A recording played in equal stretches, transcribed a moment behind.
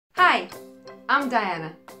Hi, I'm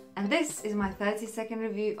Diana, and this is my 30-second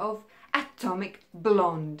review of Atomic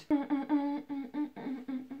Blonde.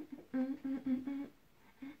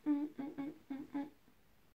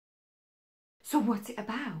 So what's it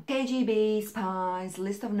about? KGB, spies,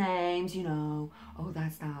 list of names, you know, all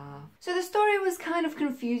that stuff. So the story was kind of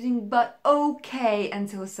confusing, but okay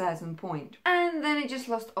until a certain point. And then it just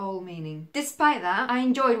lost all meaning. Despite that, I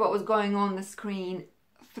enjoyed what was going on the screen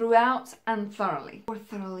throughout and thoroughly. Or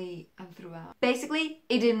thoroughly and throughout. Basically,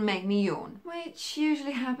 it didn't make me yawn. Which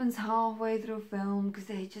usually happens halfway through a film because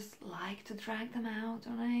they just like to drag them out,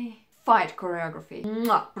 don't they? Fight choreography.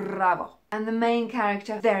 Mwah, bravo. And the main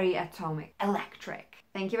character, very atomic. Electric.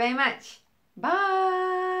 Thank you very much.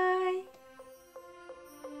 Bye!